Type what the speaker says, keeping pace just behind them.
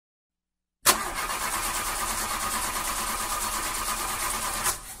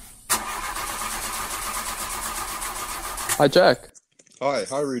Hi Jack.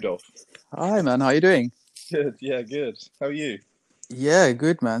 Hi Rudolph. Hi man, how you doing? Good, yeah, good. How are you? Yeah,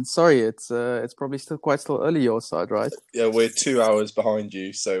 good man. Sorry, it's probably still early your side, right? Yeah, we're 2 hours behind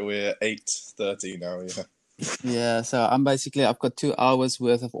you, so we're 8:30 now. Yeah. Yeah, so I've got 2 hours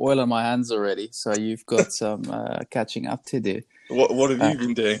worth of oil on my hands already. So you've got some catching up to do. What have Uh, you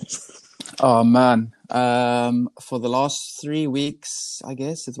been doing? oh man, for the last 3 weeks, I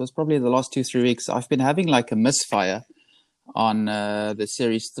guess it was probably the last 2 3 weeks. I've been having like a misfire on the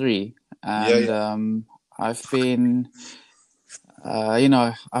Series 3, Yeah, and yeah, I've been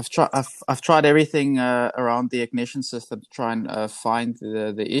I've tried everything around the ignition system to try and find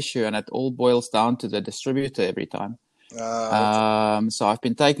the issue, and it all boils down to the distributor every time. okay. So I've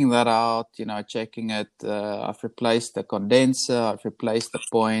been taking that out, checking it. I've replaced the condenser, I've replaced the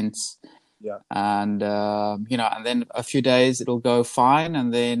points, Yeah, and and then a few days it'll go fine,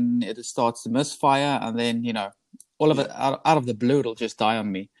 and then it starts to misfire, and then all of yeah, it out of the blue, it'll just die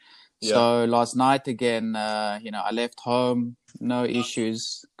on me. yeah, So last night again, I left home, no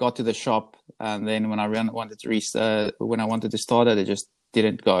issues, got to the shop, and then when when I wanted to start it, it just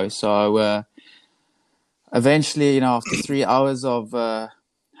didn't go. So eventually, after 3 hours of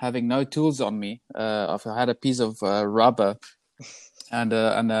having no tools on me, I've had a piece of rubber and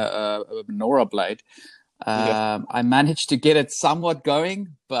a Nora blade. yeah. I managed to get it somewhat going,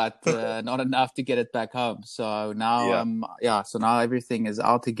 but not enough to get it back home. So now Yeah, so now everything is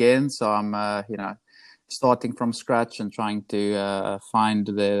out again. So I'm, starting from scratch and trying to find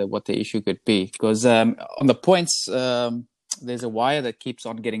what the issue could be. Because on the points, there's a wire that keeps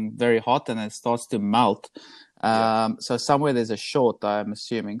on getting very hot and it starts to melt. yeah, So somewhere there's a short, I'm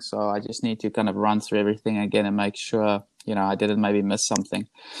assuming. So I just need to kind of run through everything again and make sure, I didn't maybe miss something.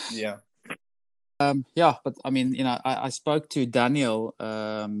 yeah, Yeah, but I mean, I spoke to Daniel.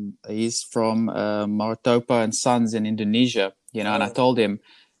 He's from Maritopa and Sons in Indonesia, and I uh, told him,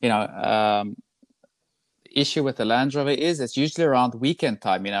 you know, um, issue with the Land Rover is it's usually around weekend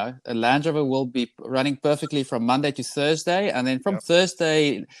time. A Land Rover will be running perfectly from Monday to Thursday, and then from yeah.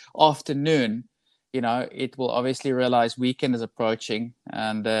 Thursday afternoon, it will obviously realize weekend is approaching,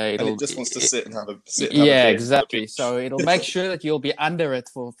 and And it just wants to sit and have a yeah, beer on the exactly. beach. So it'll make sure that you'll be under it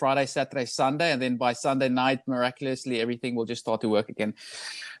for Friday, Saturday, Sunday, and then by Sunday night, miraculously, everything will just start to work again.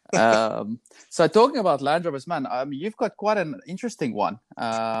 So talking about Land Rovers, man, you've got quite an interesting one.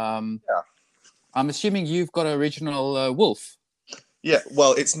 Yeah. I'm assuming you've got an original Wolf. Yeah,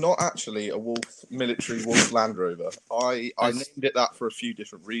 well, it's not actually a Wolf military Wolf Land Rover. I As named it that for a few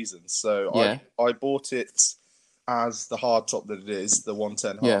different reasons. So yeah, I bought it as the hardtop that it is, the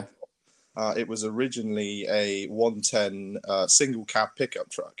 110 hard. yeah, It was originally a 110 single cab pickup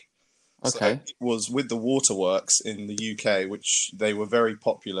truck. So okay, it was with the Waterworks in the UK, which they were very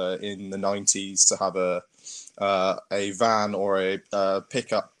popular in the 90s to have a van or a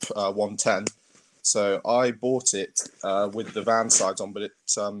pickup 110. So I bought it with the van sides on, but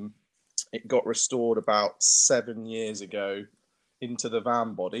it got restored about 7 years ago into the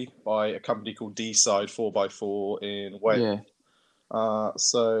van body by a company called D Side 4x4 in Wales. yeah,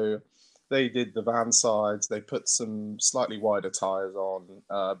 So they did the van sides. They put some slightly wider tires on,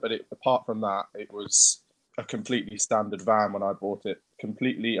 but apart from that, it was a completely standard van when I bought it.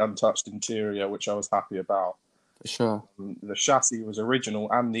 Completely untouched interior, which I was happy about. for sure. The chassis was original,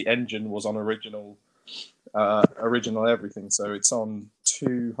 and the engine was on original everything. So it's on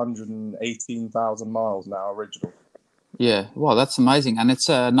 218,000 miles now, original. Yeah, well, that's amazing, and it's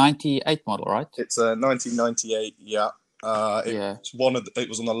a '98 model, right? It's a 1998. Yeah. Yeah. It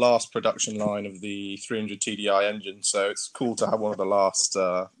was on the last production line of the 300 TDI engine, so it's cool to have one of the last.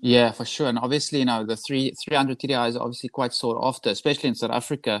 Yeah, for sure. And obviously, the 300 TDI is obviously quite sought after, especially in South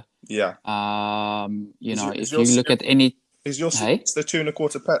Africa. Yeah. Is If your you look at any, is your hey, series the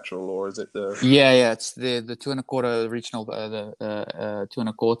 2.25 petrol, or is it the? yeah, it's the two and a quarter original, the two and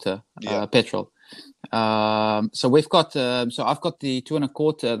a quarter Yeah. petrol. So we've got, so I've got the two and a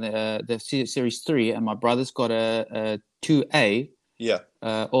quarter, the Series 3, and my brother's got a 2A. Yeah.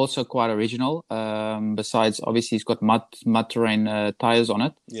 Also quite original. Besides, obviously, he's got mud terrain tires on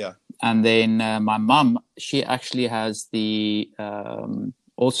it. Yeah. And then my mum, she actually has the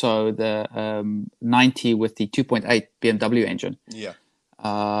also the 90 with the 2.8 BMW engine, Yeah.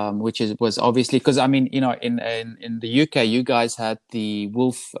 which was obviously because I mean in the UK you guys had the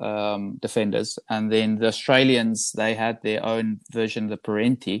Wolf Defenders, and then the Australians, they had their own version, the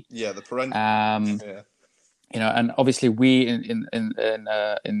Parenti. Yeah. The parental. Um, Yeah. and obviously we in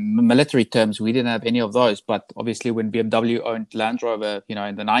military terms we didn't have any of those, but obviously when BMW owned Land Rover,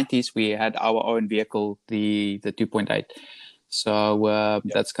 in the 90s, we had our own vehicle, the 2.8. So Yeah.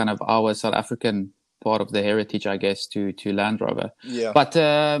 that's kind of our South African part of the heritage, I guess, to Land Rover. Yeah. But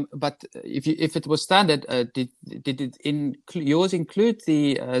if it was standard, did it yours include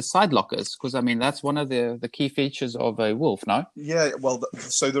the side lockers? Because I mean that's one of the key features of a Wolf, no? Yeah, well,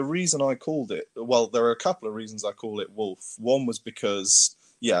 so the reason I called it, well, there are a couple of reasons I call it Wolf. One was because,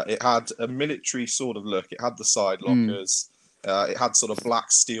 yeah, it had a military sort of look. It had the side lockers. It had sort of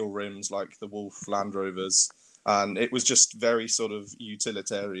black steel rims like the Wolf Land Rovers. And it was just very sort of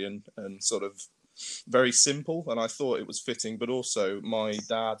utilitarian and sort of very simple. And I thought it was fitting. But also, my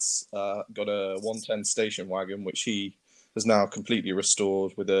dad's got a 110 station wagon, which he has now completely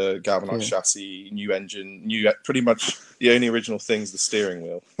restored with a galvanized chassis, new engine, pretty much the only original thing's the steering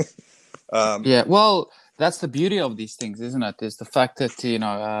wheel. Yeah, well, that's the beauty of these things, isn't it? Is the fact that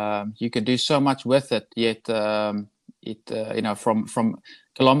you can do so much with it, yet from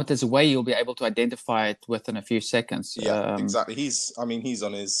kilometers away you'll be able to identify it within a few seconds. Yeah, exactly. He's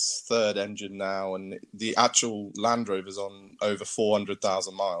on his third engine now, and the actual Land Rover's on over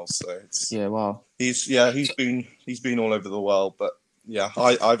 400,000 miles. So it's wow. He's been all over the world, but yeah,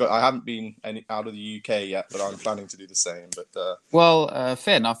 I haven't been out of the UK yet, but I'm planning to do the same. But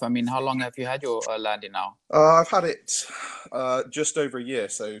fair enough. I mean, how long have you had your Landy now? I've had it just over a year.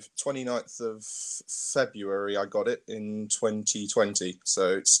 So 29th of February, I got it in 2020.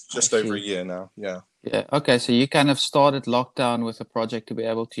 So it's just over a year now. Yeah. Yeah. Okay. So you kind of started lockdown with a project to be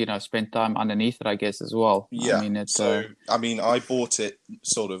able to, spend time underneath it, I guess, as well. Yeah. I mean, I bought it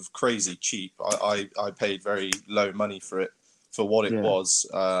sort of crazy cheap. I paid very low money for it for what it was.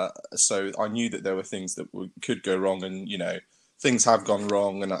 So I knew that there were things that could go wrong, and things have gone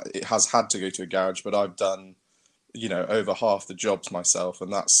wrong, and it has had to go to a garage. But I've done, over half the jobs myself,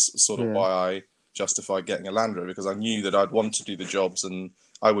 and that's sort of why I justified getting a Land Rover, because I knew that I'd want to do the jobs, and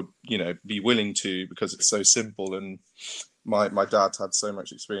I would, be willing to, because it's so simple. And my dad's had so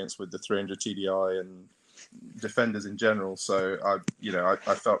much experience with the 300 TDI and Defenders in general, so I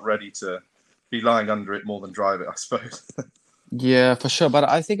felt ready to be lying under it more than drive it, I suppose. Yeah, for sure. But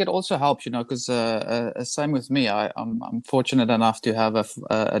I think it also helps, because same with me. I'm fortunate enough to have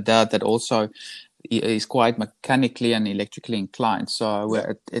a dad that also is quite mechanically and electrically inclined. So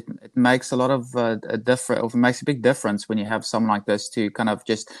it makes a lot of it makes a big difference when you have someone like this to kind of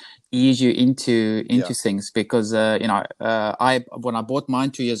just ease you into things. Because when I bought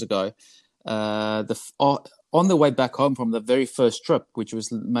mine 2 years ago, on the way back home from the very first trip, which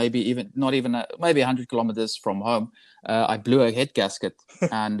was maybe 100 kilometers from home, I blew a head gasket,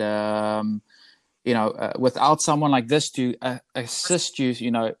 and without someone like this to assist you,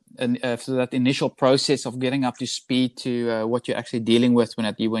 through that initial process of getting up to speed to what you're actually dealing with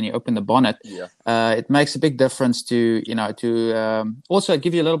when you open the bonnet, it makes a big difference to also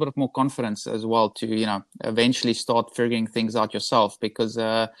give you a little bit of more confidence as well to eventually start figuring things out yourself, because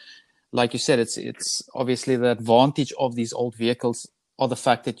like you said, it's obviously the advantage of these old vehicles, or the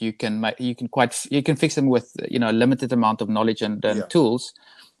fact that you can fix them with limited amount of knowledge and tools,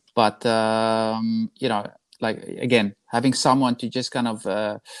 but like again, having someone to just kind of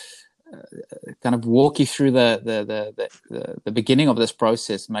walk you through the beginning of this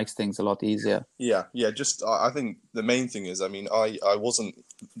process makes things a lot easier. Just I think the main thing is, I mean, I wasn't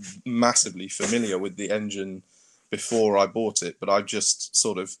massively familiar with the engine before I bought it, but I've just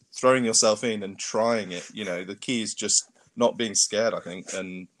sort of throwing yourself in and trying it. The key is just not being scared, I think.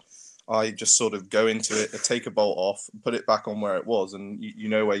 And I just sort of go into it, take a bolt off, put it back on where it was, and you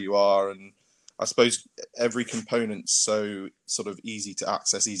know where you are. And I suppose every component's so sort of easy to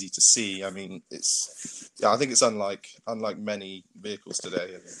access, easy to see. I mean, I think it's unlike many vehicles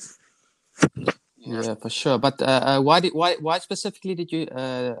today. Yeah, for sure. But why specifically did you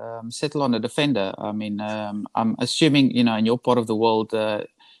settle on a Defender? I mean, I'm assuming in your part of the world,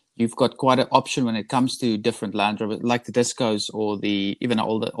 you've got quite an option when it comes to different Land Rovers, like the Discos or even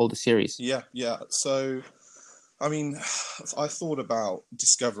older series. Yeah. So, I mean, I thought about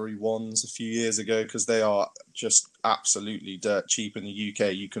Discovery Ones a few years ago, because they are just absolutely dirt cheap in the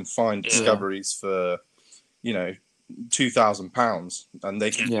UK. You can find Discoveries for, £2,000, and they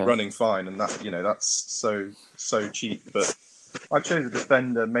can be running fine, and that's so cheap. But I chose a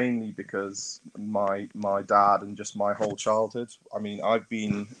Defender mainly because my dad and just my whole childhood. I mean, I've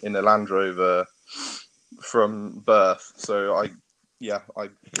been in a Land Rover from birth, so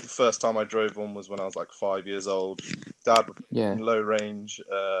the first time I drove one was when I was like 5 years old. Dad was in low range,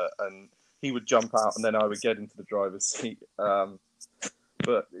 and he would jump out, and then I would get into the driver's seat.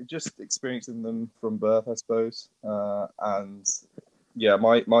 But just experiencing them from birth, I suppose. And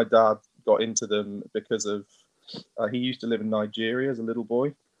my dad got into them because of he used to live in Nigeria as a little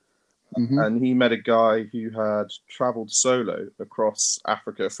boy, Hmm. and he met a guy who had traveled solo across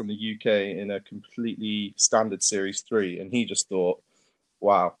Africa from the UK in a completely standard Series 3, and he just thought,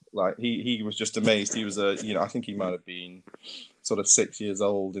 wow, like he was just amazed. He was I think he might have been sort of 6 years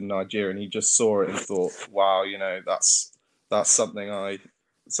old in Nigeria, and he just saw it and thought, wow, that's something I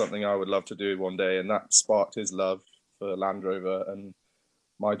would love to do one day, and that sparked his love for Land Rover. And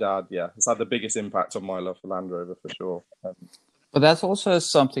my dad, yeah, has had the biggest impact on my love for Land Rover for sure. But that's also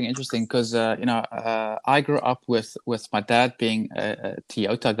something interesting because I grew up with my dad being a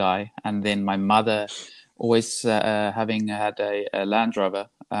Toyota guy, and then my mother always having had a Land Rover,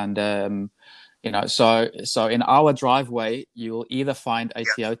 and so in our driveway you'll either find a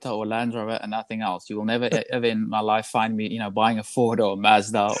Toyota or Land Rover and nothing else. You will never ever in my life find me buying a Ford or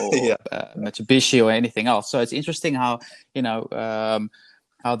Mazda or Yeah, Mitsubishi or anything else. So it's interesting how you know.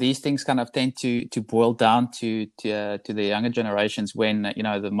 How these things kind of tend to boil down to the younger generations when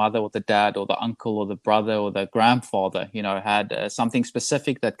the mother or the dad or the uncle or the brother or the grandfather had something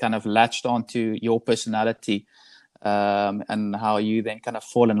specific that kind of latched onto your personality, and how you then kind of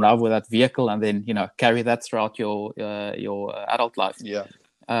fall in love with that vehicle and then carry that throughout your adult life. yeah.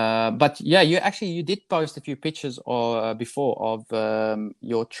 But yeah, you did post a few pictures or before of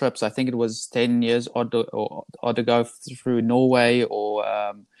your trips. I think it was 10 years or to go through Norway or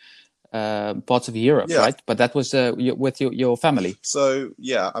parts of Europe, Yeah. right? But that was with your family. So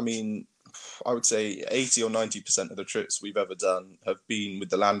yeah, I mean, I would say 80 or 90% of the trips we've ever done have been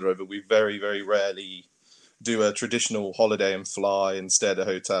with the Land Rover. We very, very rarely do a traditional holiday and fly and stay at a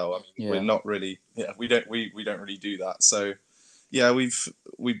hotel. I mean, we're Yeah. not really, yeah, we don't really do that. So yeah,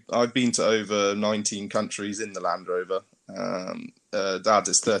 I've been to over 19 countries in the Land Rover. Dad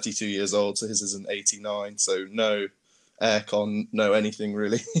is 32 years old, so his is an 89. So no aircon, no anything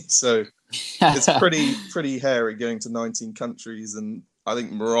really. So it's pretty hairy going to 19 countries, and I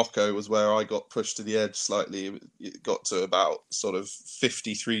think Morocco was where I got pushed to the edge slightly. It got to about sort of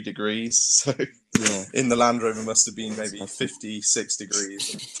 53 degrees. So Yeah. in the Land Rover must have been maybe 56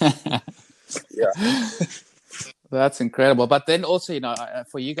 degrees. Yeah. That's incredible. But then also,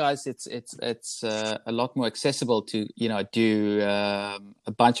 for you guys, it's a lot more accessible to do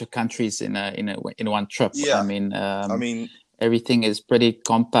a bunch of countries in one trip. I Yeah. mean, I mean, everything is pretty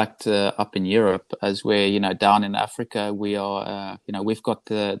compact up in Europe, as where down in Africa we are. We've got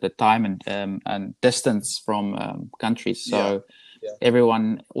the time and distance from countries, so. yeah.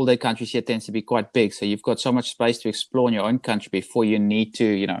 Yeah. All the countries here tends to be quite big, so you've got so much space to explore in your own country before you need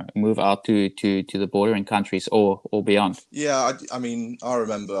to move out to the bordering countries or beyond. Yeah, I mean, I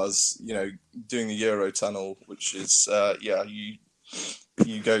remember us, doing the Eurotunnel, which is,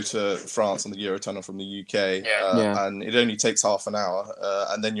 you go to France on the Eurotunnel from the UK, Yeah. and it only takes half an hour,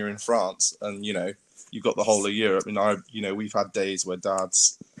 and then you're in France, and you've got the whole of Europe. And we've had days where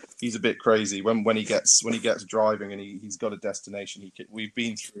he's a bit crazy when he gets driving and he's got a destination. We've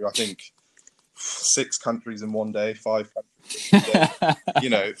been through, I think, 6 countries in one day, 5 countries in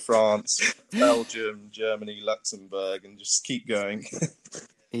one day. France, Belgium, Germany, Luxembourg, and just keep going.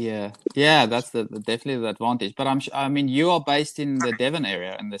 Yeah, that's definitely the advantage. But I mean, you are based in the Devon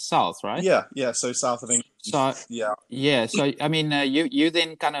area in the south, right? Yeah. So south of England. So Yeah. so I mean, you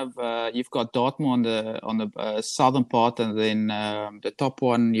then kind of you've got Dartmoor on the southern part, and then the top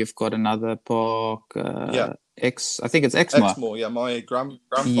one you've got another park. Yeah. I think it's Exmoor. Exmoor. Yeah, my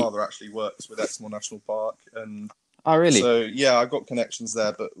grandfather actually works with Exmoor National Park, and Oh, really? so yeah, I've got connections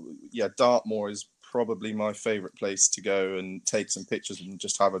there. But yeah, Dartmoor is probably my favorite place to go and take some pictures and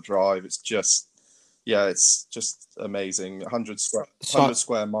just have a drive. It's just amazing. 100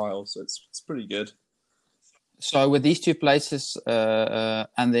 square miles. So it's pretty good. So with these two places,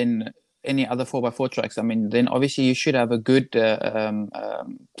 and then any other 4x4 tracks, I mean, then obviously you should have a good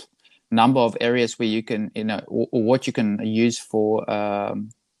number of areas where you can, or what you can use for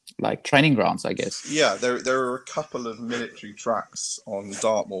like training grounds, I guess. Yeah, there are a couple of military tracks on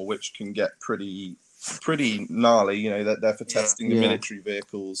Dartmoor which can get pretty gnarly. They're for testing the military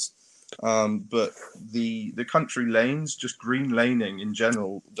vehicles. But the country lanes, just green laning in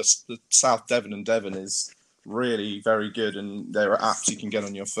general, the South Devon and Devon is really very good, and there are apps you can get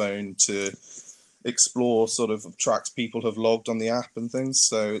on your phone to explore sort of tracks people have logged on the app and things.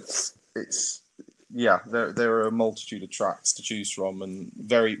 So it's there are a multitude of tracks to choose from, and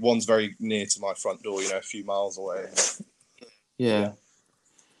one's very near to my front door, a few miles away.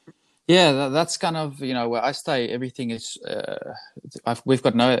 Yeah, that's kind of where I stay. Everything is we've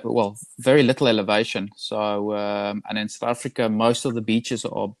got very little elevation. So and in South Africa, most of the beaches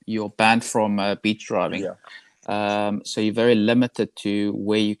you're banned from beach driving. Yeah. So you're very limited to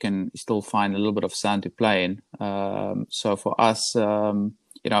where you can still find a little bit of sand to play in. So for us,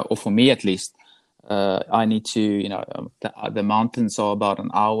 or for me at least, I need to, the mountains are about an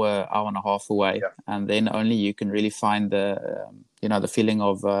hour and a half away, Yeah. and then only you can really find the feeling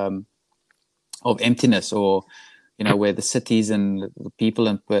of emptiness, or where the cities and the people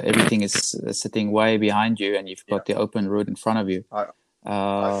and everything is sitting way behind you, and you've got the open road in front of you. I,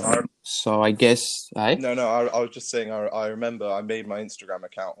 I So I guess, hey? No, I was just saying, I remember I made my Instagram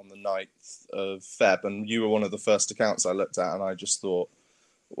account on the 9th of Feb, and you were one of the first accounts I looked at, and I just thought,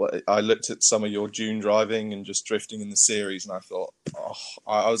 I looked at some of your dune driving and just drifting in the series, and I thought,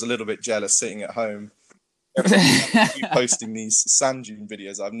 I was a little bit jealous sitting at home, you posting these sand dune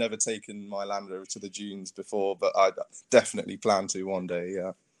videos. I've never taken my Land Rover to the dunes before, but I definitely plan to one day.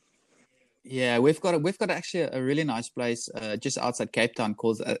 Yeah. Yeah, we've got actually a really nice place just outside Cape Town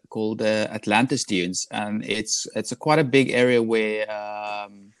called Atlantis Dunes, and it's quite a big area where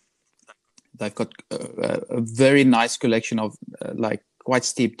they've got a very nice collection of like quite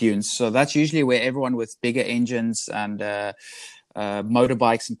steep dunes. So that's usually where everyone with bigger engines and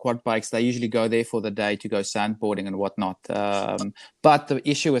motorbikes and quad bikes, they usually go there for the day to go sandboarding and whatnot. But the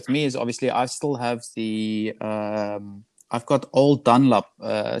issue with me is obviously I still have I've got old Dunlop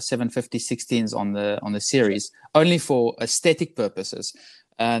 750 16s on the series, only for aesthetic purposes.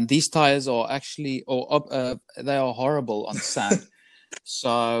 And these tires are actually, they are horrible on sand.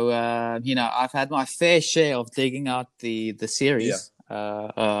 So I've had my fair share of digging out the series.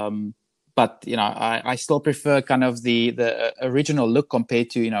 But I still prefer kind of the original look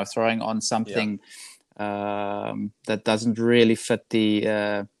compared to throwing on something that doesn't really fit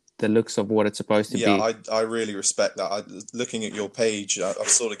the looks of what it's supposed to be. Yeah, I really respect that. Looking at your page, I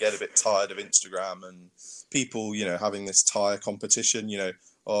sort of get a bit tired of Instagram and people, having this tire competition.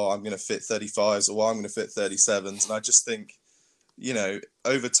 I'm going to fit 35s, or I'm going to fit 37s, and I just think,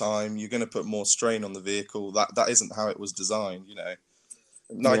 over time you're going to put more strain on the vehicle. That isn't how it was designed.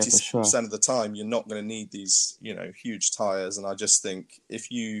 90% of the time you're not going to need these huge tires, and I just think if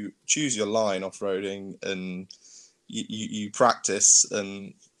you choose your line off-roading and you practice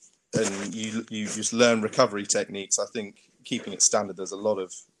and you just learn recovery techniques, I think keeping it standard, there's a lot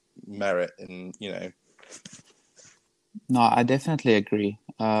of merit in. No, I definitely agree.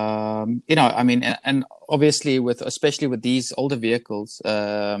 I mean, and obviously especially with these older vehicles,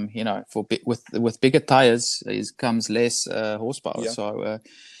 with bigger tires comes less horsepower. Yeah. So,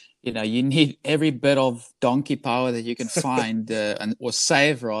 you need every bit of donkey power that you can find, or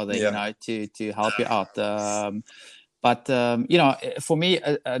save rather, to help you out. But for me,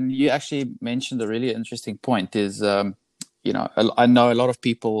 and you actually mentioned a really interesting point is, I know a lot of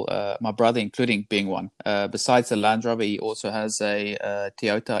people, my brother including being one, besides the Land Rover, he also has a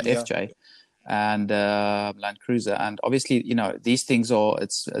Toyota FJ and Land Cruiser. And obviously, these things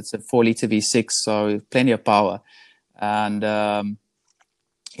it's a 4-liter V6, so plenty of power. And,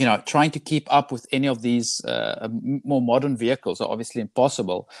 trying to keep up with any of these more modern vehicles are obviously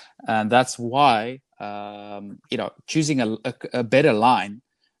impossible. And that's why, choosing a better line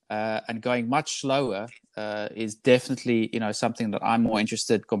and going much slower is definitely something that I'm more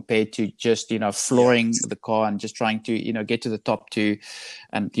interested compared to just flooring the car and just trying to get to the top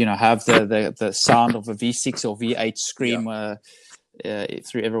and have the sound of a V6 or V8 scream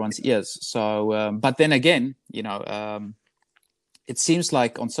through everyone's ears. So but then again, it seems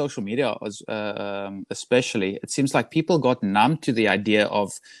like on social media, especially, it seems like people got numb to the idea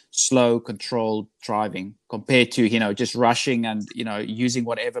of slow, controlled driving compared to, just rushing and, using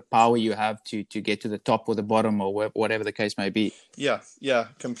whatever power you have to get to the top or the bottom or whatever the case may be. Yeah,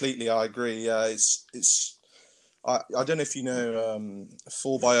 completely. I agree. I don't know if you know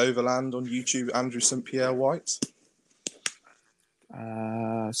 4 by Overland on YouTube, Andrew St. Pierre White.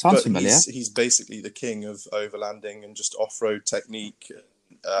 Sounds familiar. He's basically the king of overlanding and just off-road technique.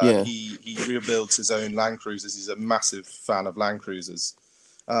 He rebuilds his own Land Cruisers. He's a massive fan of Land Cruisers.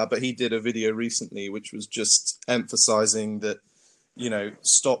 But he did a video recently which was just emphasizing that,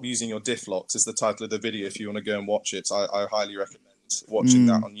 stop using your diff locks is the title of the video. If you want to go and watch it, I highly recommend watching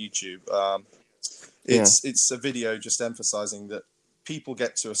that on YouTube. It's a video just emphasizing that people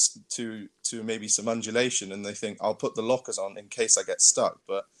get to maybe some undulation and they think, I'll put the lockers on in case I get stuck.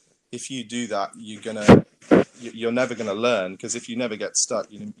 But if you do that, you're never gonna learn, because if you never get stuck,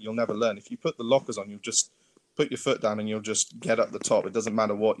 you'll never learn. If you put the lockers on, you'll just put your foot down and you'll just get up the top. It doesn't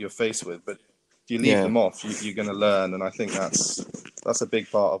matter what you're faced with, but if you leave them off, you're gonna learn. And I think that's a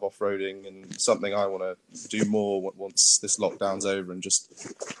big part of off-roading and something I want to do more once this lockdown's over, and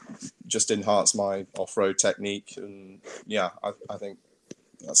just enhance my off-road technique. And I think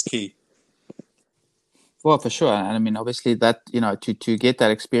that's key. Well, for sure. And I mean, obviously, that to get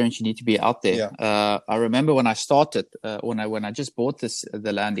that experience, you need to be out there. Yeah, I remember when I started, when I just bought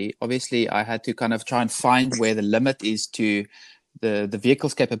the Landy. Obviously, I had to kind of try and find where the limit is to the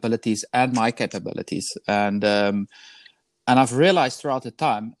vehicle's capabilities and my capabilities. And I've realized throughout the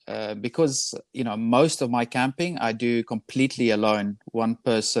time, because most of my camping I do completely alone, one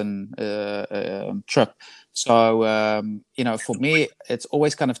person trip. So for me, it's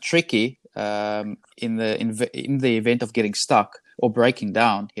always kind of tricky, in the event of getting stuck or breaking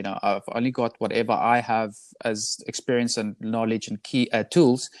down. I've only got whatever I have as experience and knowledge and key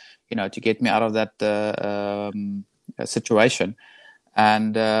tools, to get me out of that situation.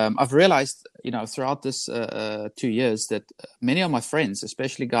 And I've realized, throughout this 2 years, that many of my friends,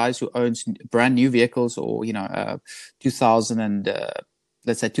 especially guys who own brand new vehicles, or 2000 and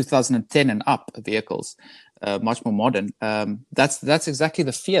let's say 2010 and up vehicles, much more modern. That's exactly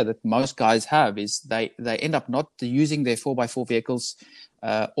the fear that most guys have, is they end up not using their 4x4 vehicles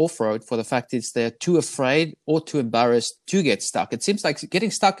off-road, for the fact is they're too afraid or too embarrassed to get stuck. It seems like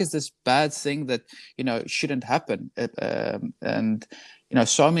getting stuck is this bad thing that shouldn't happen. And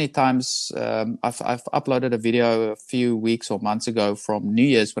so many times, I've uploaded a video a few weeks or months ago from New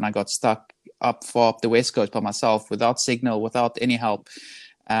Year's, when I got stuck far up the West Coast by myself, without signal, without any help.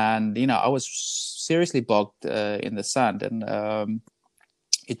 And I was seriously bogged in the sand, and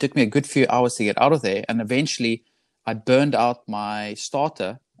it took me a good few hours to get out of there. And eventually I burned out my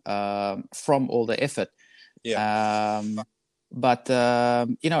starter from all the effort. yeah, But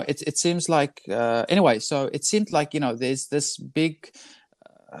it seems like anyway. So it seemed like there's this big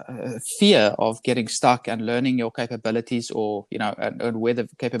fear of getting stuck and learning your capabilities, or and where the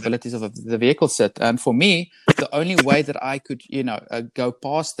capabilities of the vehicle sit. And for me, the only way that I could go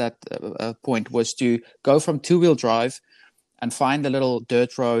past that point was to go from two-wheel drive and find a little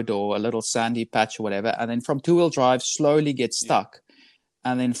dirt road or a little sandy patch or whatever, and then from two-wheel drive slowly get stuck.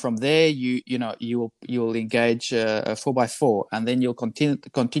 And then from there, you'll engage a 4x4, and then you'll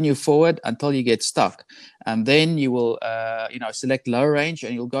continue forward until you get stuck, and then you will select low range,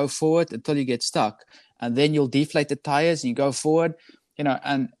 and you'll go forward until you get stuck, and then you'll deflate the tires and you go forward,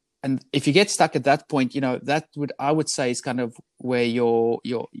 and if you get stuck at that point, that I would say is kind of where your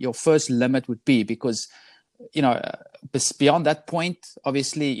first limit would be, because beyond that point,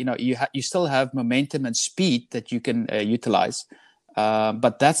 obviously, you still have momentum and speed that you can utilize.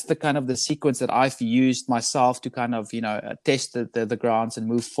 But that's the kind of the sequence that I've used myself to kind of test the grounds and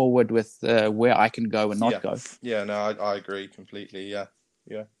move forward with where I can go and not go. Yeah, no, I agree completely. Yeah,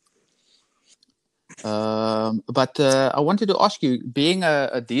 yeah. But I wanted to ask you, being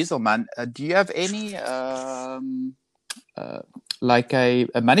a diesel man, do you have any like a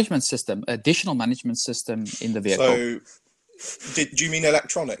management system, additional management system in the vehicle? So, do you mean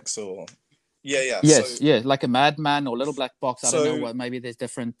electronics or? Yeah, yeah. Yes, yeah, like a Madman or Little Black Box. I don't know So what. Maybe there's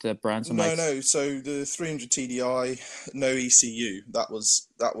different brands or no, makes. no. So the 300 TDI, no ECU. That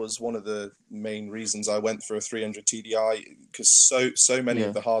was one of the main reasons I went for a 300 TDI, because so many of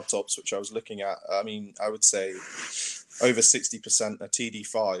Yeah, the hardtops which I was looking at. I mean, I would say over 60% are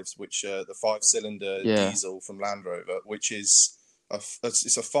TD5s, which are the 5-cylinder yeah, diesel from Land Rover, which is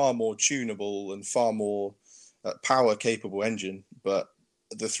it's a far more tunable and far more power capable engine, but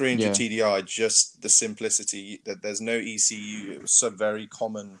the 300 yeah, TDI, just the simplicity that there's no ECU. It was so very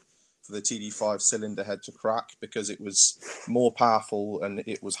common for the TD5 cylinder head to crack, because it was more powerful and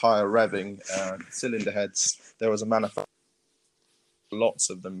it was higher revving. Cylinder heads, there was a manufacturer, lots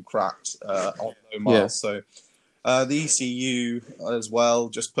of them cracked on low yeah, miles. So the ECU as well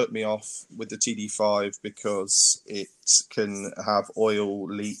just put me off with the TD5, because it can have oil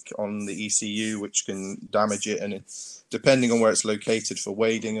leak on the ECU, which can damage it, and depending on where it's located for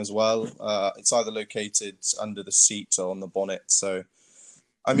wading as well, it's either located under the seat or on the bonnet. So,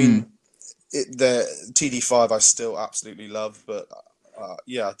 I mm, mean, the TD5 I still absolutely love, but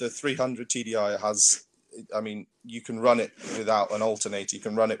yeah, the 300 TDI has. I mean, you can run it without an alternator. You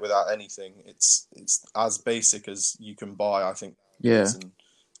can run it without anything. It's as basic as you can buy, I think, yeah, nowadays. And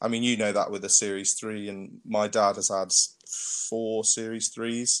I mean, you know that with the Series 3, and my dad has had 4 Series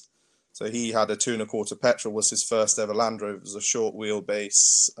 3s. So he had a 2.25 petrol, was his first ever Land Rover. It was a short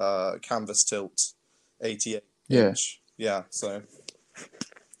wheelbase, canvas tilt, 88 yeah. inch. Yeah, so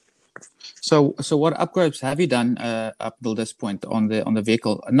So what upgrades have you done up till this point on the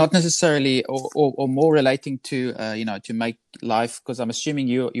vehicle? Not necessarily, or more relating to to make life, because I'm assuming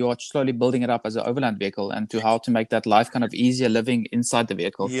you are slowly building it up as an overland vehicle, and to how to make that life kind of easier living inside the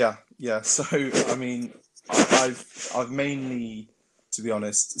vehicle. yeah, yeah. So I mean, I've mainly, to be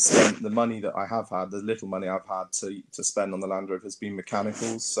honest, spent the money that I have had, the little money I've had to spend on the Land Rover, has been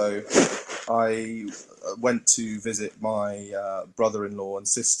mechanicals. So I went to visit my brother-in-law and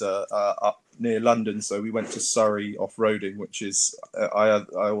sister up near London. So we went to Surrey off-roading, which is I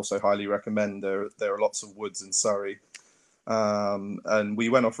also highly recommend. There are lots of woods in Surrey, and we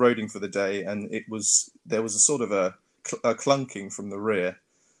went off-roading for the day, and there was a sort of a clunking from the rear.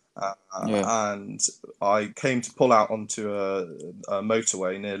 Yeah. And I came to pull out onto a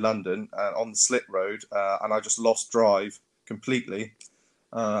motorway near London on the slip road, and I just lost drive completely,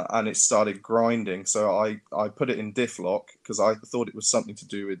 and it started grinding. So I put it in diff lock because I thought it was something to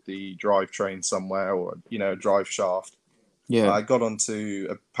do with the drivetrain somewhere, or drive shaft. Yeah. I got onto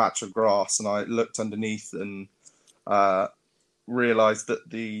a patch of grass and I looked underneath and uh, realized that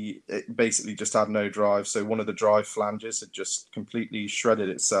it basically just had no drive. So one of the drive flanges had just completely shredded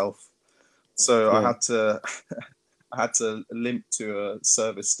itself. So I Yeah. had to I had to limp to a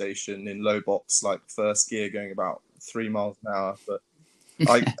service station in low box, like first gear, going about 3 miles an hour. But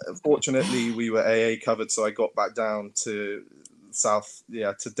I fortunately we were AA covered, so I got back down to south,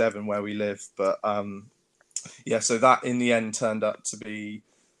 to Devon where we live. But so that in the end turned out to be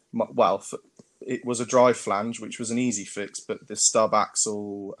well. It was a drive flange, which was an easy fix, but the stub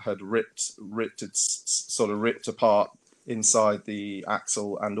axle had sort of ripped apart inside the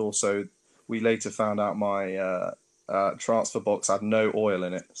axle, and also we later found out my transfer box had no oil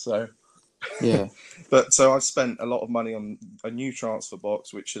in it. So, Yeah. so I've spent a lot of money on a new transfer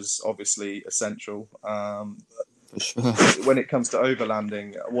box, which is obviously essential. For sure. When it comes to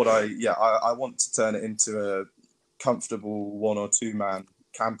overlanding, I want to turn it into a comfortable 1 or 2 man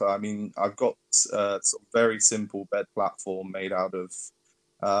camper. I mean, I've got sort of very simple bed platform made out of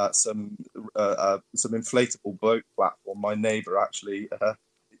some inflatable boat platform. My neighbour actually,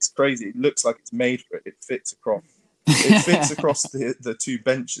 it's crazy. It looks like it's made for it. It fits across. It fits across the two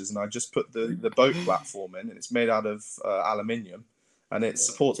benches, and I just put the boat platform in, and it's made out of aluminium, and it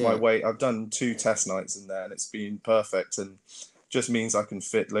supports my Yeah. weight. I've done 2 test nights in there, and it's been perfect, and just means I can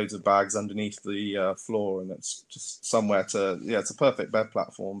fit loads of bags underneath the floor, and it's just somewhere it's a perfect bed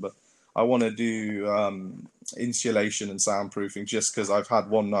platform. But I want to do insulation and soundproofing, just because I've had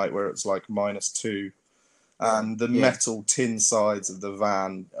one night where it's like -2, and the Yeah. metal tin sides of the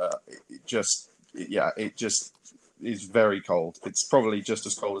van, it just is very cold. It's probably just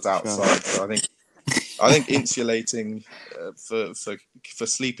as cold as Sure. outside. So I think insulating for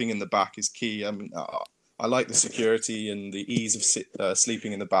sleeping in the back is key. I mean, I like the security and the ease of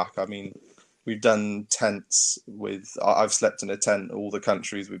sleeping in the back. I mean, we've done tents I've slept in a tent all the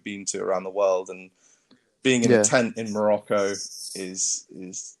countries we've been to around the world, and being in a Yeah. tent in Morocco is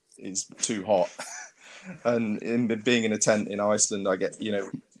too hot. And being in a tent in Iceland, I get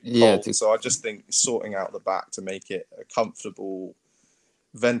Yeah. cold. So I just think sorting out the back to make it a comfortable,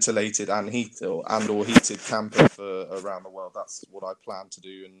 ventilated and or heated camper for around the world. That's what I plan to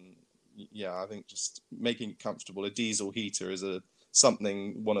do. And I think just making it comfortable. A diesel heater is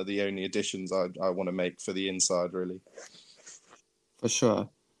one of the only additions I want to make for the inside, really. For sure.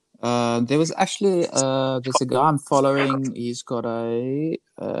 There was actually there's a guy I'm following. He's got I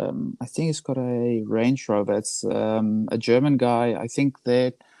think he's got a Range Rover. It's a German guy. I think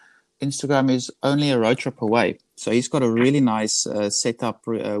that Instagram is only a road trip away. So he's got a really nice setup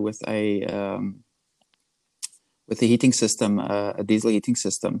with a heating system, a diesel heating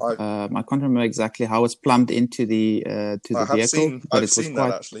system. I can't remember exactly how it's plumbed into the vehicle, but I've it was seen quite.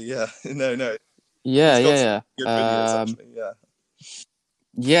 that actually. Yeah, no, Yeah, he's got some yeah, good videos yeah. actually. Yeah.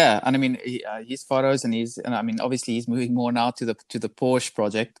 Yeah, and I mean his photos, and I mean obviously he's moving more now to the Porsche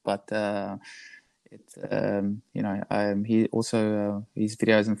project, but it's he also his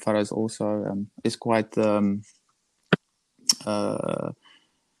videos and photos also is quite uh,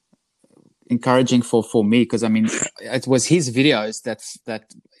 encouraging for me, because I mean it was his videos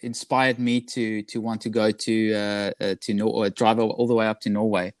that inspired me to want to go or drive all the way up to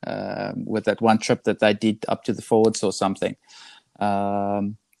Norway with that one trip that they did up to the Forwards or something.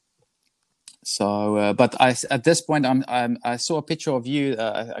 But at this point, I saw a picture of you.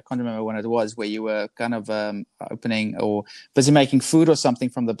 I can't remember when it was, where you were kind of opening or busy making food or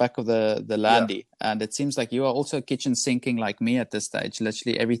something from the back of the Landy, and it seems like you are also kitchen sinking like me at this stage.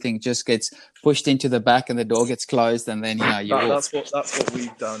 Literally everything just gets pushed into the back, and the door gets closed, and then that's what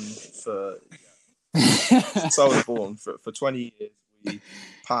we've done for since I was born. For 20 years, we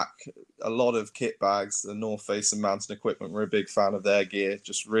pack a lot of kit bags. The North Face and Mountain Equipment, we're a big fan of their gear,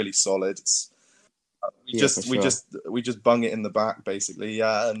 just really solid. We just bung it in the back basically,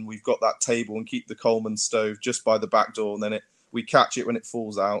 and we've got that table and keep the Coleman stove just by the back door, and then we catch it when it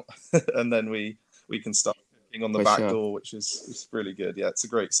falls out, and then we can start cooking on the back door, which is really good. Yeah, it's a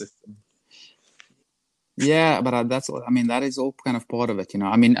great system. Yeah, but that's what I mean. That is all kind of part of it, you know.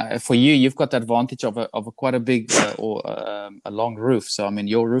 I mean, for you, you've got the advantage of a quite a big or a long roof. So I mean,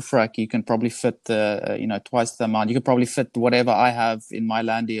 your roof rack, you can probably fit you know, twice the amount. You could probably fit whatever I have in my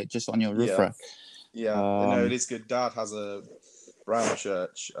land here just on your roof Yeah, rack. yeah. No, it Um, is good. Dad has a brown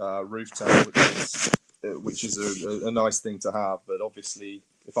church roof tent, which is a nice thing to have. But obviously,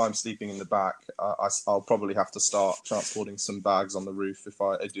 if I'm sleeping in the back, I'll probably have to start transporting some bags on the roof if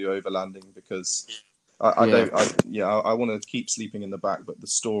I do overlanding, because I yeah, don't. I want to keep sleeping in the back, but the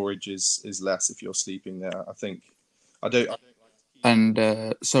storage is less if you're sleeping there. I think I don't.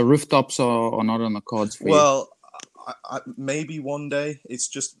 and so rooftops are not on the cards for you. Well, maybe one day. It's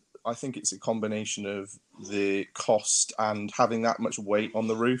just I think it's a combination of the cost and having that much weight on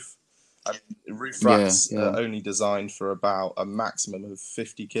the roof. I mean, roof Yeah, racks are yeah, only designed for about a maximum of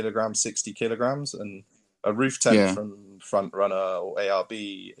 50 kilograms, 60 kilograms, and a roof tent yeah, from Front Runner or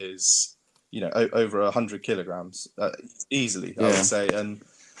ARB is, over 100 kilograms easily, I would yeah, say. And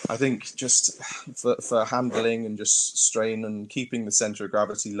I think just for handling and just strain and keeping the center of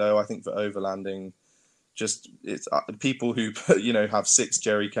gravity low, I think for overlanding, just it's people who have six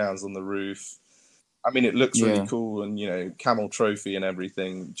jerry cans on the roof. I mean, it looks really yeah, cool, and camel trophy and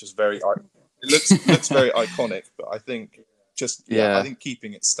everything. Just it looks very iconic. But I think I yeah. think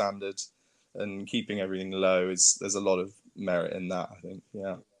keeping it standard and keeping everything low there's a lot of merit in that. I think,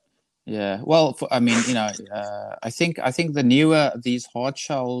 yeah, Yeah, well, I mean, you know, I think the newer these hard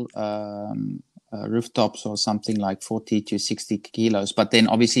shell rooftops are something like 40 to 60 kilos. But then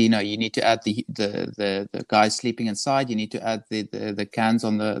obviously, you know, you need to add the guys sleeping inside. You need to add the cans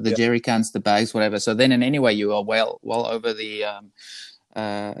on the yeah, jerry cans, the bags, whatever. So then, in any way, you are well over the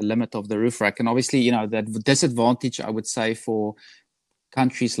limit of the roof rack. And obviously, you know, the disadvantage I would say for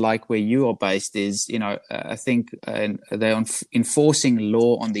countries like where you are based is, you know, I think they're enforcing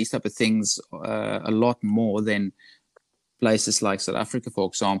law on these type of things a lot more than places like South Africa, for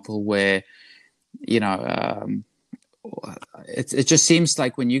example, where, you know, it just seems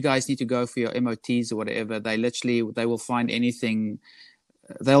like when you guys need to go for your MOTs or whatever, they will find anything.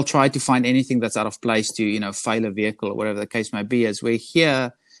 They'll try to find anything that's out of place to, you know, fail a vehicle or whatever the case may be. As we're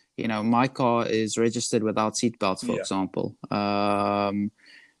here, you know, my car is registered without seatbelts, for yeah, example.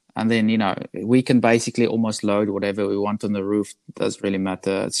 And then, you know, we can basically almost load whatever we want on the roof. It doesn't really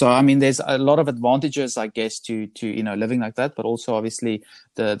matter. So I mean, there's a lot of advantages, I guess, to you know, living like that, but also obviously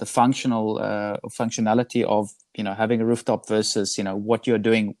the functionality of, you know, having a rooftop versus, you know, what you're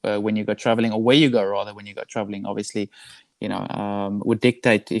doing when you go traveling, or where you go rather when you go traveling, obviously, you know, would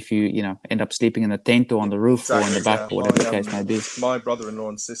dictate if you know, end up sleeping in a tent or on the roof or in the exactly. back Yeah, or whatever the case may be. my brother-in-law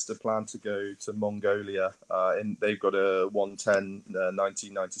and sister plan to go to Mongolia. And they've got a 110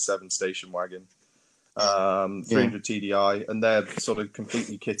 1997 station wagon, Yeah. 300 TDI, and they're sort of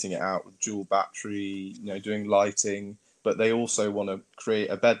completely kitting it out with dual battery, doing lighting, but they also want to create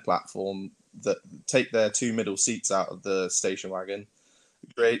a bed platform that take their two middle seats out of the station wagon,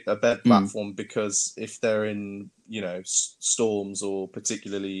 create a bed Mm. platform, because if they're in, storms or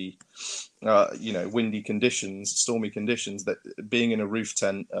particularly, windy conditions, stormy conditions, that being in a roof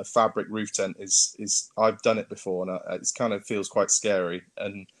tent, a fabric roof tent is I've done it before, and it's kind of feels quite scary.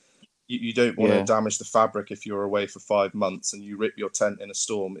 And you don't want to Yeah. damage the fabric if you're away for 5 months and you rip your tent in a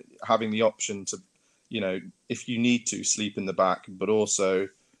storm. Having the option to, if you need to sleep in the back, but also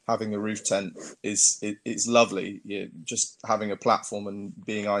having a roof tent it's lovely. Just having a platform and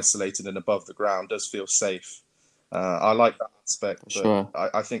being isolated and above the ground does feel safe. I like that aspect, but Sure.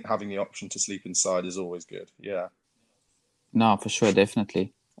 I think having the option to sleep inside is always good. Yeah. No, for sure,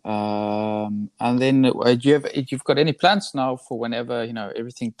 definitely. And then, you've got any plans now for whenever, you know,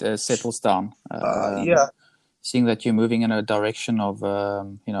 everything settles down? Yeah. Seeing that you're moving in a direction of,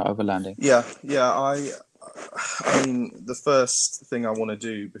 you know, overlanding. Yeah. I mean, the first thing I want to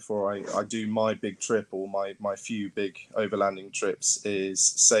do before I do my big trip, or my few big overlanding trips, is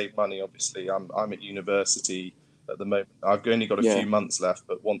save money. Obviously, I'm at university at the moment. I've only got a few Yeah. months left,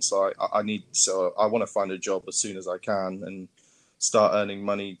 but once I want to find a job as soon as I can and start earning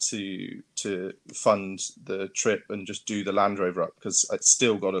money to fund the trip and just do the Land Rover up, because it's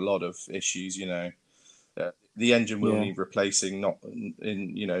still got a lot of issues. The engine will Yeah. need replacing, not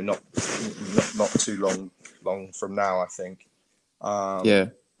too long from now, I think. Yeah.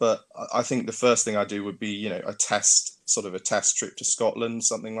 But I think the first thing I do would be, a test trip to Scotland,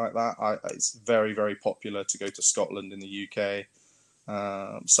 something like that. It's very, very popular to go to Scotland in the UK.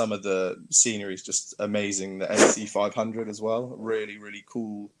 Some of the scenery is just amazing. The NC 500 as well, really, really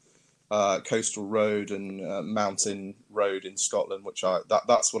cool coastal road and mountain road in Scotland, which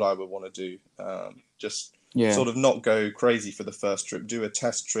that's what I would want to do. Just Yeah. sort of not go crazy for the first trip. Do a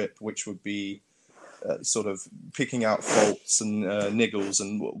test trip, which would be sort of picking out faults and niggles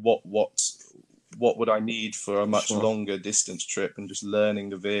and what would I need for a much longer distance trip, and just learning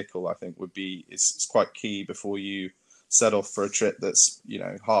the vehicle, I think it's quite key before you set off for a trip that's,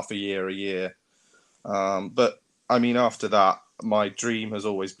 half a year. But I mean, after that, my dream has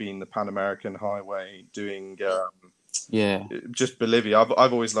always been the Pan American Highway, doing just Bolivia.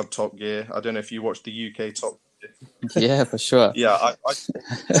 I've always loved Top Gear. I don't know if you watched the UK Top Gear. Yeah, for sure. Yeah, I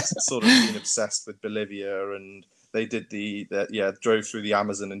sort of been obsessed with Bolivia, and they did drove through the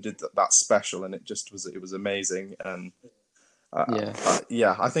Amazon and did that special, and it was amazing. And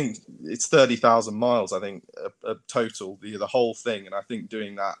I think it's 30,000 miles. I think a total, the whole thing, and I think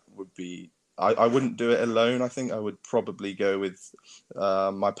doing that would be. I wouldn't do it alone. I think I would probably go with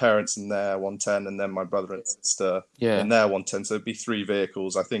my parents in their 110, and then my brother and sister in their 110. So it'd be 3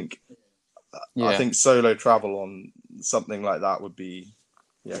 vehicles. I think solo travel on something like that would be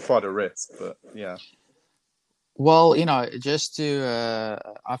quite a risk. But yeah. Well, just to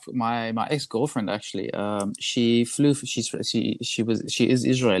my ex-girlfriend actually, she flew. She is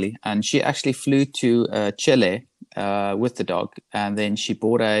Israeli, and she actually flew to Chile with the dog, and then she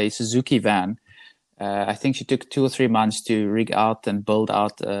bought a Suzuki van. I think she took 2 or 3 months to rig out and build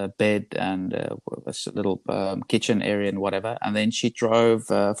out a bed and a little kitchen area and whatever, and then she drove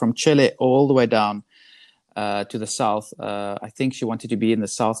from Chile all the way down to the south. I think she wanted to be in the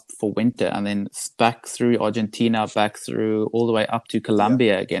south for winter, and then back through Argentina, back through all the way up to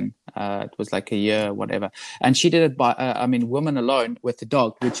Colombia again. It was like a year, whatever. And she did it by, woman alone with the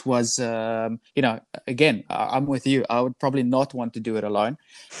dog, which was, again, I'm with you. I would probably not want to do it alone.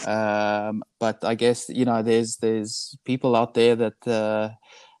 But I guess, there's people out there that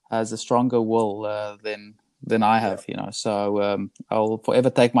has a stronger will than I have, So I'll forever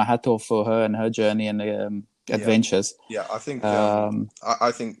take my hat off for her and her journey and adventures. Yeah, I think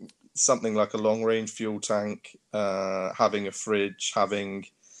I think something like a long range fuel tank, having a fridge, having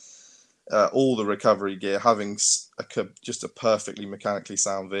all the recovery gear, having just a perfectly mechanically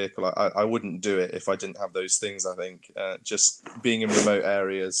sound vehicle. I wouldn't do it if I didn't have those things. I think just being in remote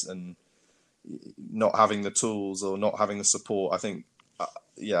areas and not having the tools or not having the support, I think.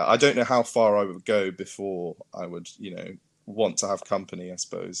 I don't know how far I would go before I would, want to have company, I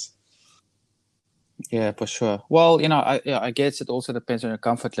suppose. Yeah, for sure. Well, I guess it also depends on your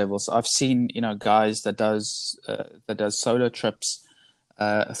comfort levels. I've seen, guys that does solo trips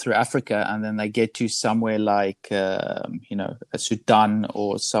through Africa, and then they get to somewhere like, Sudan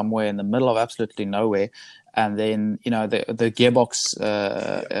or somewhere in the middle of absolutely nowhere, and then, the gearbox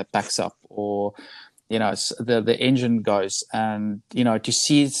backs up, or the engine goes, and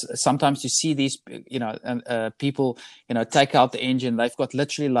sometimes to see these people take out the engine. They've got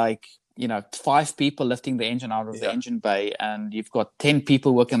literally like 5 people lifting the engine out of the engine bay, and you've got 10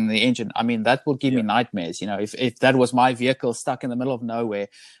 people working on the engine. I mean, that would give me nightmares. If that was my vehicle stuck in the middle of nowhere,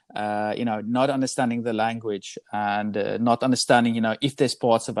 not understanding the language, and not understanding if there's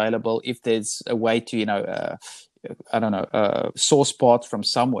parts available, if there's a way to source parts from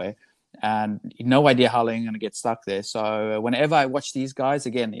somewhere, and no idea how long you're going to get stuck there. So whenever I watch these guys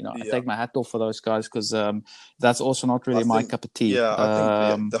again, I take my hat off for those guys, because that's also not really my cup of tea. Yeah,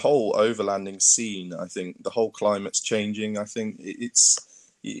 I think the whole overlanding scene, I think the whole climate's changing. I think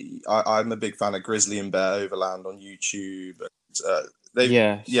I'm a big fan of Grizzly and Bear Overland on YouTube.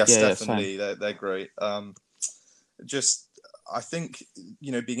 Definitely, they're great. I think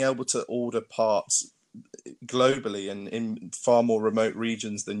being able to order parts globally and in far more remote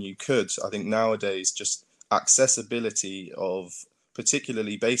regions than you could. I think nowadays, just accessibility of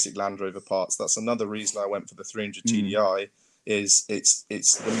particularly basic Land Rover parts. That's another reason I went for the 300 TDI. Is it's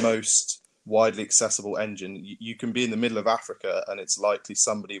the most widely accessible engine. You can be in the middle of Africa, and it's likely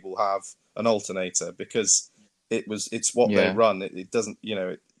somebody will have an alternator, because it's what they run. It doesn't,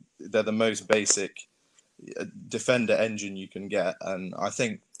 they're the most basic Defender engine you can get, and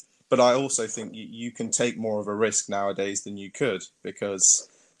but I also think you can take more of a risk nowadays than you could, because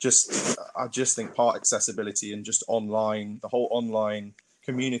I just think part accessibility and just the whole online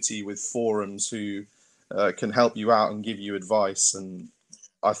community with forums who can help you out and give you advice. And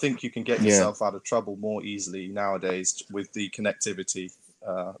I think you can get yourself out of trouble more easily nowadays with the connectivity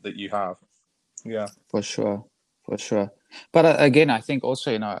that you have. Yeah, for sure. But again, I think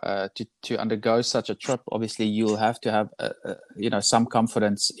also, to undergo such a trip, obviously you'll have to have, some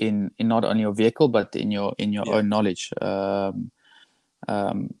confidence in not only your vehicle, but in your own knowledge. But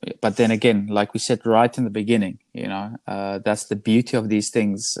then again, like we said right in the beginning, that's the beauty of these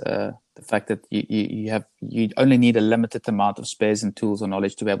things. The fact that you only need a limited amount of spares and tools or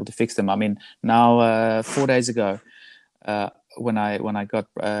knowledge to be able to fix them. I mean, now 4 days ago, when I got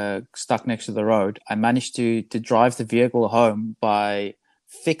stuck next to the road, I managed to drive the vehicle home by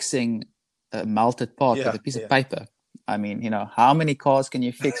fixing a melted part with Yeah, a piece of yeah, paper. I mean, how many cars can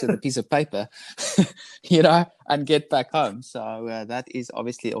you fix with a piece of paper, and get back home? So that is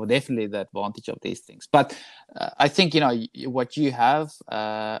obviously, or definitely, the advantage of these things. But I think, what you have,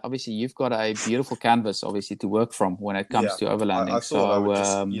 obviously, you've got a beautiful canvas, obviously, to work from when it comes yeah. to I overlanding. thought I So would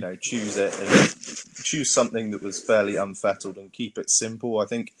just, choose it and choose something that was fairly unfettered and keep it simple. I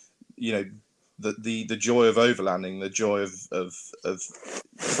think, you know, the joy of overlanding, the joy of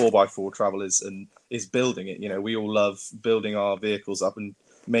 4x4 travel is building it. We all love building our vehicles up and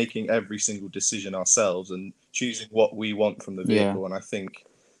making every single decision ourselves and choosing what we want from the yeah, vehicle. And I think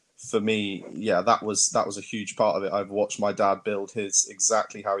for me, yeah, that was a huge part of it. I've watched my dad build his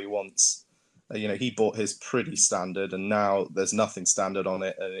exactly how he wants. He bought his pretty standard, and now there's nothing standard on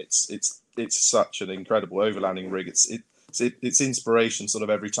it, and it's such an incredible overlanding rig. It's inspiration. Sort of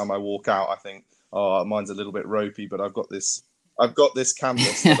every time I walk out, I think, oh, mine's a little bit ropey, but I've got this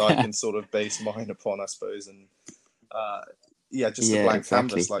canvas that I can sort of base mine upon, I suppose, and uh, yeah, just a yeah, blank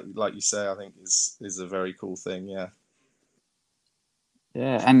canvas, exactly. like you say, I think is a very cool thing. Yeah,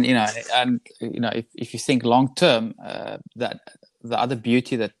 Yeah, and if you think long term, that the other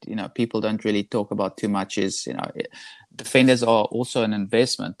beauty that people don't really talk about too much is defenders are also an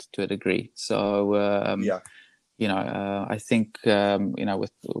investment to a degree. So yeah, I think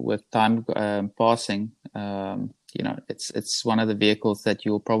with time passing, it's one of the vehicles that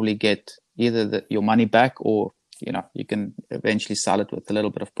you'll probably get either your money back, or you can eventually sell it with a little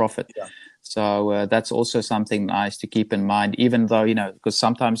bit of profit. yeah, So that's also something nice to keep in mind, even though because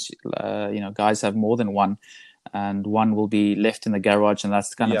sometimes guys have more than one, and one will be left in the garage, and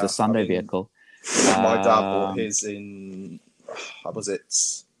that's kind of the yeah. I Sunday mean, vehicle. my dad bought Um, his in, how was it,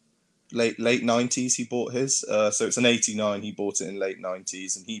 late 90s he bought his, so it's an 89. He bought it in late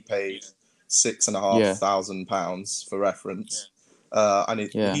 90s, and he paid six and a half yeah, thousand pounds for reference. And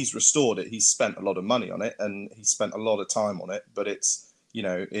yeah. he's restored it. He's spent a lot of money on it, and he spent a lot of time on it, but it's,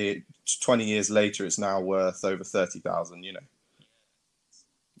 20 years later it's now worth over 30,000.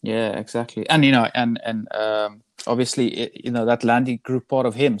 Yeah, exactly. And obviously, that landing grew part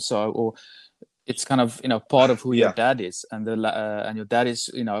of him. So, or it's kind of part of who your Yeah, dad is, and and your dad is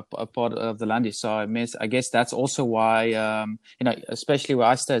a part of the landy. So I guess that's also why especially where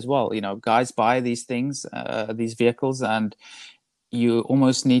I stay as well. Guys buy these things, these vehicles, and you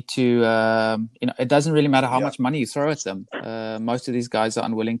almost need to. It doesn't really matter how yeah, much money you throw at them. Most of these guys are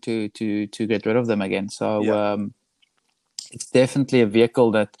unwilling to get rid of them again. So yeah, it's definitely a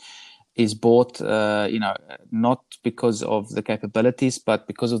vehicle that is bought, not because of the capabilities, but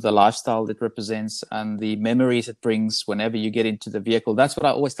because of the lifestyle it represents and the memories it brings whenever you get into the vehicle. That's what I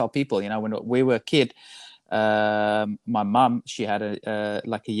always tell people. When we were a kid, my mum, she had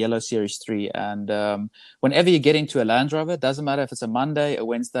like a yellow Series 3, and whenever you get into a Land Rover, it doesn't matter if it's a Monday, a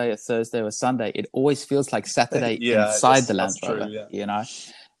Wednesday, a Thursday, or a Sunday, it always feels like Saturday yeah. inside the Land That's true. Rover. Yeah,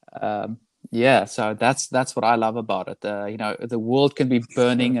 Yeah, so that's what I love about it. The world can be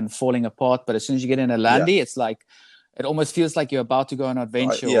burning and falling apart, but as soon as you get in a yeah. landy, it's like it almost feels like you're about to go on an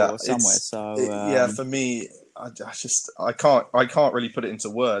adventure Yeah, or somewhere. So yeah, for me, I can't really put it into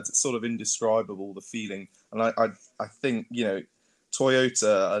words. It's sort of indescribable, the feeling, and I think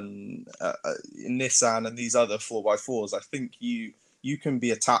Toyota and Nissan and these other 4x4s. I think you can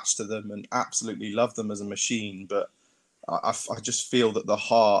be attached to them and absolutely love them as a machine, but I just feel that the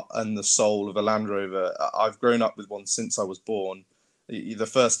heart and the soul of a Land Rover. I've grown up with one since I was born. The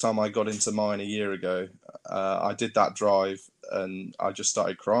first time I got into mine a year ago, I did that drive and I just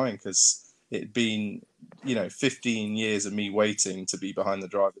started crying because it'd been, 15 years of me waiting to be behind the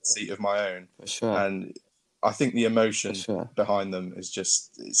driver's seat of my own. for sure, And I think the for emotion sure. behind them is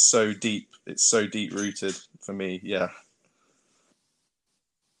just, it's so deep. It's so deep rooted for me. Yeah.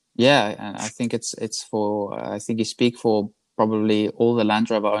 Yeah, and I think it's for I think you speak for probably all the Land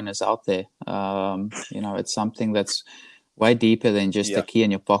Rover owners out there. It's something that's way deeper than just a Yeah. key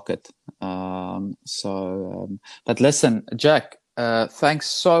in your pocket. But listen, Jack, thanks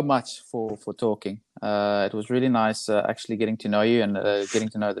so much for talking. It was really nice actually getting to know you and getting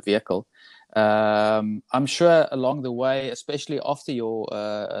to know the vehicle. I'm sure along the way, especially after your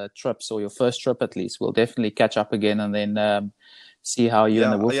trips, or your first trip at least, we'll definitely catch up again, and then see how you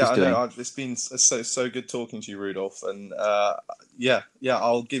and the Yeah, wolf yeah, is I know. doing. It's been so good talking to you, Rudolph, and yeah, yeah.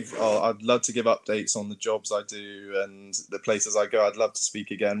 I'd love to give updates on the jobs I do and the places I go. I'd love to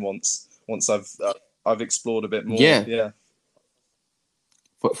speak again once I've explored a bit more. Yeah, Yeah,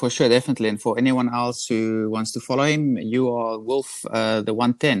 For sure, definitely. And for anyone else who wants to follow him, you are Wolf the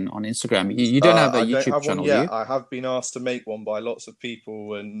 110 on Instagram. You don't have a I don't YouTube have one channel, do yet. you? I have been asked to make one by lots of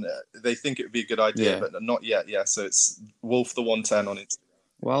people, and they think it would be a good idea, Yeah. but not yet. Yeah, so it's Wolf the 110 on Instagram.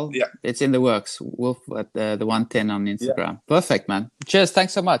 Well, Yeah, it's in the works. Wolf at the 110 on yeah. Instagram. Perfect, man. Cheers.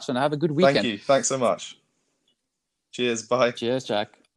 Thanks so much, and have a good Thank weekend. you. Thanks so much. Cheers. Bye. Cheers, Jack.